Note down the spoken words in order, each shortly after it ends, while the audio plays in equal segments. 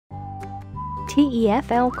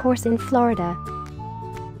TEFL course in Florida.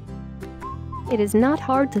 It is not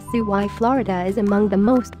hard to see why Florida is among the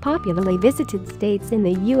most popularly visited states in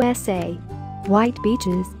the USA. White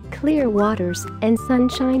beaches, clear waters, and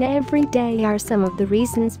sunshine every day are some of the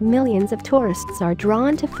reasons millions of tourists are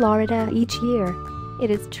drawn to Florida each year. It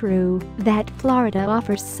is true that Florida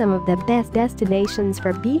offers some of the best destinations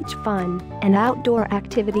for beach fun and outdoor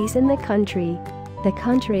activities in the country. The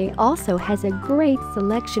country also has a great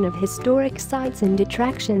selection of historic sites and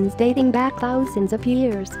attractions dating back thousands of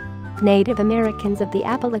years. Native Americans of the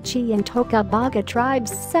Apalachee and Tocobaga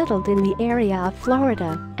tribes settled in the area of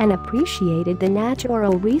Florida and appreciated the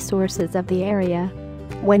natural resources of the area.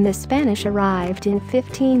 When the Spanish arrived in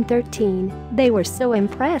 1513, they were so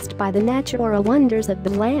impressed by the natural wonders of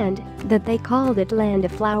the land that they called it Land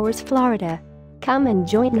of Flowers, Florida. Come and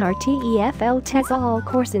join our TEFL TESOL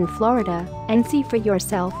course in Florida and see for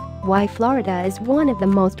yourself why Florida is one of the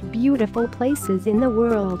most beautiful places in the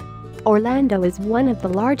world. Orlando is one of the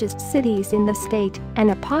largest cities in the state and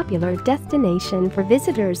a popular destination for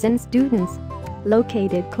visitors and students.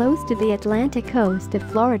 Located close to the Atlantic coast of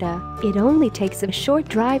Florida, it only takes a short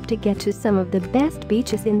drive to get to some of the best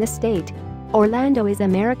beaches in the state. Orlando is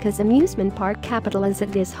America's amusement park capital as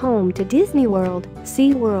it is home to Disney World,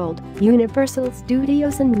 SeaWorld, Universal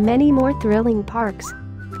Studios and many more thrilling parks.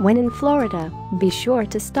 When in Florida, be sure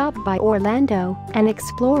to stop by Orlando and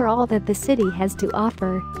explore all that the city has to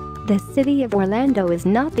offer. The city of Orlando is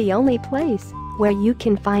not the only place where you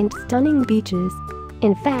can find stunning beaches.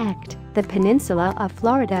 In fact, the peninsula of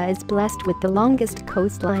Florida is blessed with the longest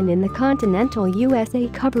coastline in the continental USA,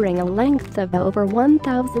 covering a length of over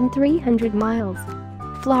 1,300 miles.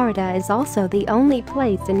 Florida is also the only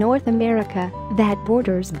place in North America that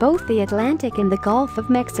borders both the Atlantic and the Gulf of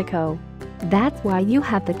Mexico. That's why you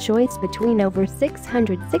have the choice between over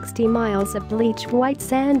 660 miles of bleached white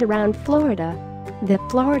sand around Florida. The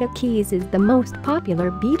Florida Keys is the most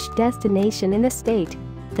popular beach destination in the state.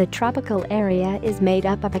 The tropical area is made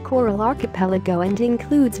up of a coral archipelago and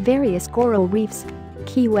includes various coral reefs.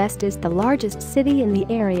 Key West is the largest city in the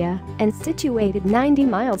area and situated 90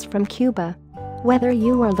 miles from Cuba. Whether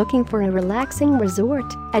you are looking for a relaxing resort,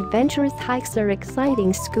 adventurous hikes or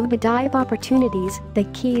exciting scuba dive opportunities, the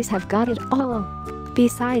Keys have got it all.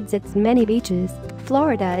 Besides its many beaches,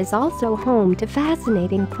 Florida is also home to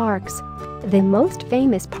fascinating parks. The most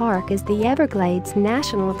famous park is the Everglades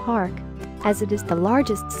National Park. As it is the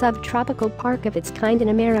largest subtropical park of its kind in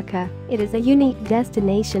America, it is a unique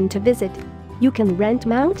destination to visit. You can rent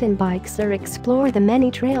mountain bikes or explore the many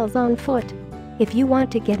trails on foot. If you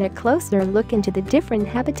want to get a closer look into the different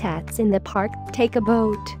habitats in the park, take a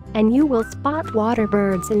boat, and you will spot water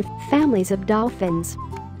birds and families of dolphins.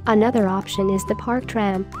 Another option is the park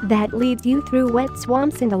tram that leads you through wet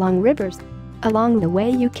swamps and along rivers. Along the way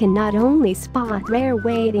you can not only spot rare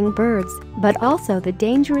wading birds, but also the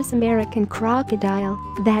dangerous American crocodile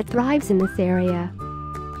that thrives in this area.